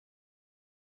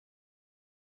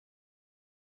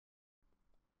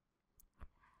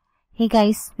Hey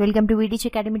guys, welcome to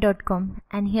vteachacademy.com,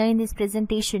 and here in this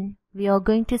presentation we are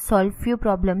going to solve few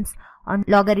problems on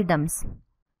logarithms.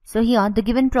 So here the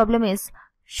given problem is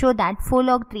show that 4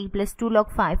 log 3 plus 2 log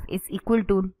 5 is equal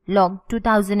to log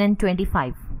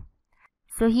 2025.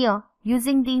 So here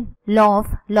using the law of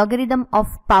logarithm of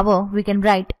power we can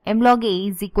write m log a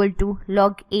is equal to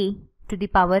log a to the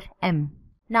power m.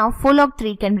 Now 4 log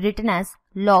 3 can be written as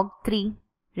log 3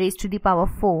 raised to the power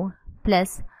 4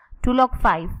 plus 2 log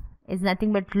 5 is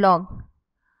nothing but log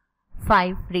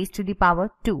 5 raised to the power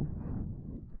 2.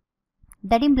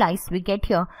 That implies we get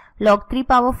here log 3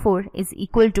 power 4 is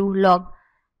equal to log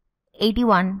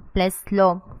 81 plus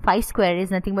log 5 square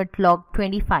is nothing but log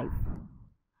 25.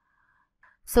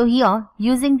 So here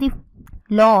using the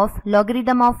law of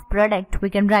logarithm of product we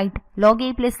can write log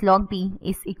a plus log b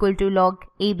is equal to log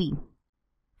ab.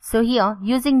 So here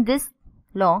using this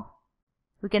law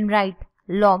we can write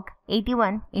log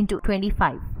 81 into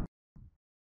 25.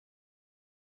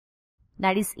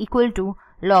 That is equal to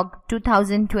log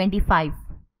 2025.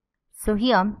 So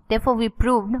here, therefore we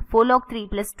proved 4 log 3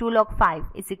 plus 2 log 5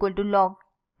 is equal to log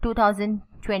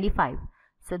 2025.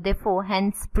 So therefore,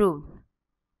 hence proved.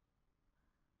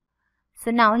 So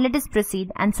now let us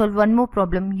proceed and solve one more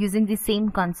problem using the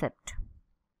same concept.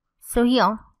 So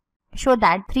here, show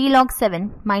that 3 log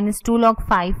 7 minus 2 log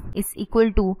 5 is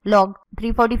equal to log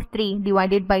 343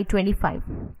 divided by 25.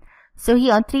 So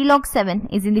here 3 log 7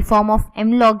 is in the form of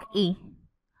m log a,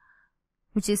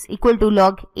 which is equal to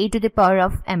log a to the power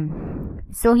of m.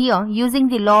 So here using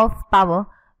the law of power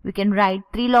we can write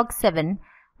 3 log 7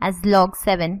 as log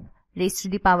 7 raised to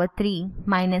the power 3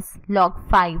 minus log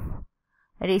 5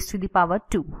 raised to the power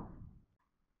 2.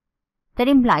 That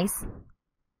implies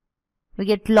we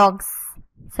get log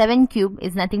 7 cube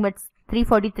is nothing but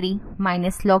 343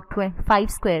 minus log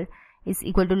 5 square is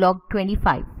equal to log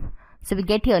 25. So we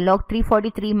get here log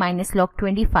 343 minus log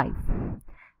 25.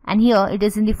 And here it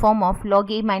is in the form of log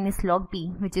a minus log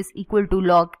b, which is equal to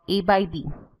log a by b.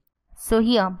 So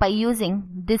here by using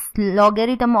this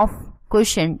logarithm of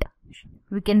quotient,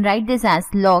 we can write this as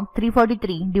log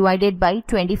 343 divided by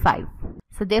 25.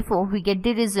 So therefore we get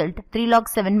the result 3 log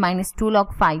 7 minus 2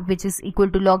 log 5, which is equal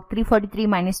to log 343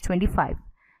 minus 25.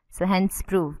 So hence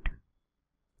proved.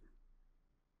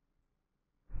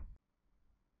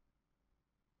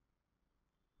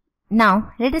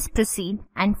 Now let us proceed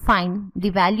and find the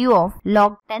value of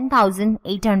log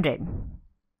 10,800.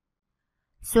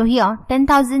 So here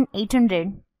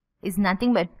 10,800 is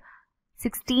nothing but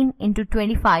 16 into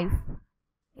 25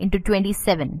 into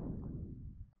 27.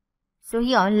 So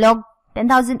here log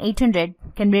 10,800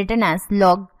 can be written as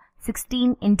log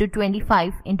 16 into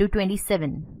 25 into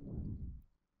 27.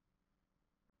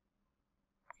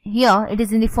 Here it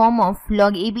is in the form of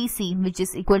log ABC, which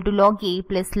is equal to log A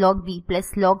plus log B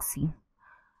plus log C.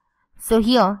 So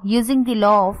here using the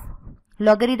law of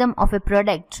logarithm of a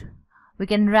product we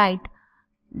can write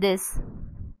this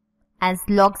as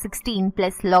log 16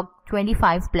 plus log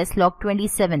 25 plus log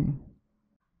 27.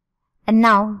 And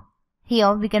now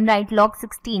here we can write log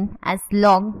 16 as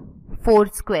log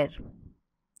 4 square.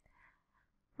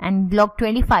 And log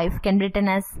 25 can be written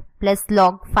as plus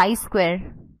log 5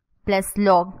 square plus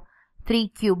log 3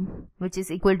 cube, which is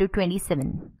equal to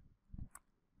 27.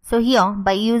 So here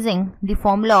by using the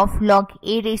formula of log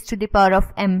a raised to the power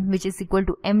of m, which is equal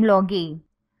to m log a.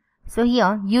 So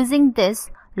here using this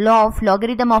law of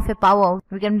logarithm of a power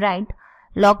we can write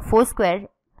log 4 square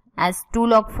as 2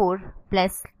 log 4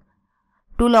 plus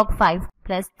 2 log 5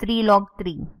 plus 3 log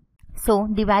 3. So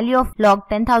the value of log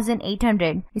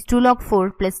 10,800 is 2 log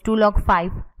 4 plus 2 log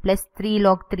 5 plus 3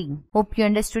 log 3. Hope you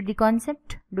understood the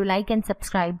concept. Do like and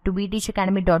subscribe to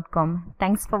vteachacademy.com.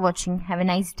 Thanks for watching. Have a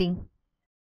nice day.